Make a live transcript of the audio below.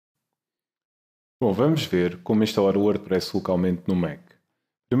Bom, vamos ver como instalar o WordPress localmente no Mac.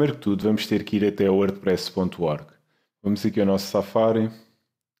 Primeiro que tudo, vamos ter que ir até wordpress.org. Vamos aqui ao nosso Safari.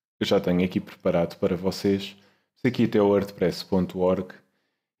 Eu já tenho aqui preparado para vocês. Vamos aqui até wordpress.org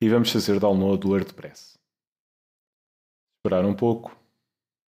e vamos fazer download do WordPress. Esperar um pouco.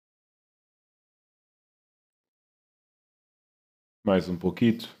 Mais um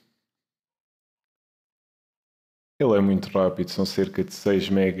pouquinho. Ele é muito rápido, são cerca de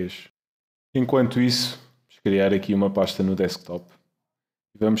 6 megas. Enquanto isso, vamos criar aqui uma pasta no desktop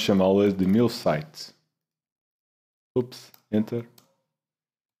e vamos chamá-la de meu site. Ups, enter.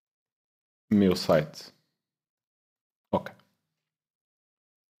 Meu site. Ok.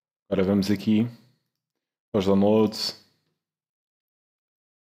 Agora vamos aqui aos downloads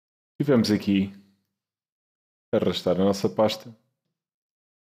e vamos aqui arrastar a nossa pasta.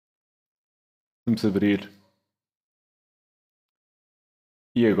 Vamos abrir.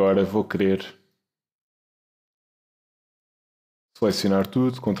 E agora vou querer selecionar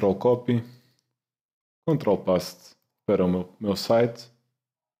tudo, Ctrl Copy, Ctrl Paste para o meu site.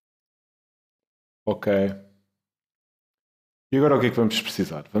 Ok. E agora o que é que vamos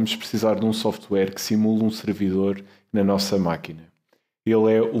precisar? Vamos precisar de um software que simule um servidor na nossa máquina.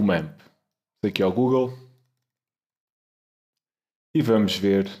 Ele é o MAMP. Vamos aqui ao Google e vamos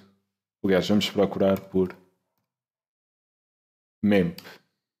ver, aliás, vamos procurar por MAMP.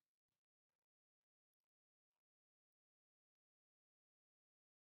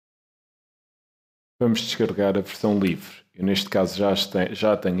 Vamos descarregar a versão livre. Eu neste caso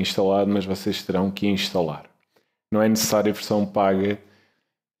já tenho instalado, mas vocês terão que instalar. Não é necessário a versão paga,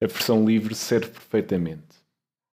 a versão livre serve perfeitamente.